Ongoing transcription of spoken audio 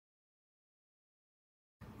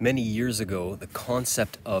Many years ago, the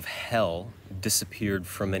concept of hell disappeared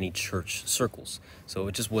from many church circles. So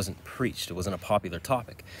it just wasn't preached. It wasn't a popular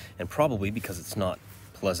topic. And probably because it's not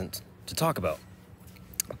pleasant to talk about.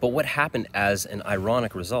 But what happened as an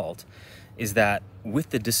ironic result is that with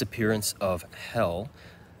the disappearance of hell,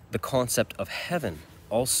 the concept of heaven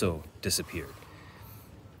also disappeared.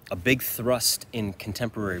 A big thrust in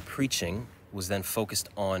contemporary preaching was then focused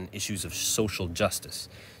on issues of social justice.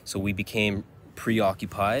 So we became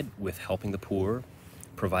preoccupied with helping the poor,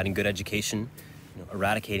 providing good education,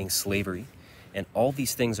 eradicating slavery, and all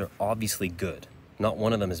these things are obviously good. Not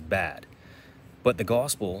one of them is bad. But the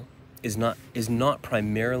gospel is not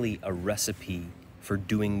primarily a recipe for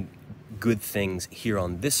doing good things here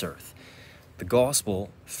on this earth. The gospel,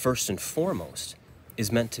 first and foremost,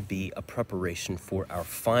 is meant to be a preparation for our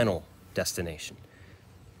final destination,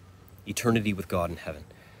 eternity with God in heaven.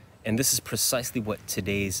 And this is precisely what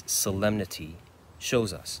today's solemnity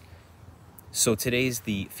shows us. So today's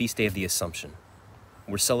the feast day of the Assumption.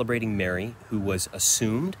 We're celebrating Mary, who was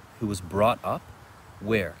assumed, who was brought up,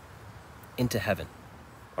 where? Into heaven,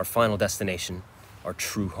 our final destination, our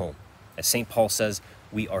true home. As St. Paul says,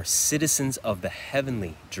 we are citizens of the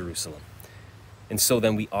heavenly Jerusalem. And so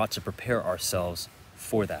then we ought to prepare ourselves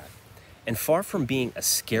for that. And far from being a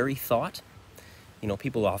scary thought,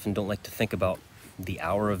 people often don't like to think about the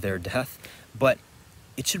hour of their death, but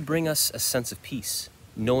it should bring us a sense of peace,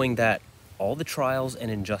 knowing that all the trials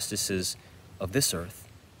and injustices of this earth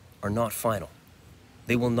are not final.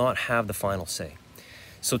 They will not have the final say.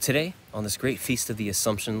 So today, on this great feast of the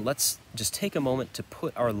Assumption, let's just take a moment to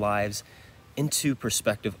put our lives into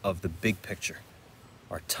perspective of the big picture.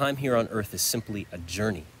 Our time here on earth is simply a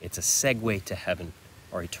journey. It's a segue to heaven,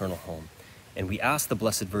 our eternal home. And we ask the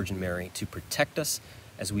Blessed Virgin Mary to protect us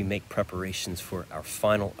as we make preparations for our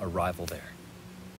final arrival there.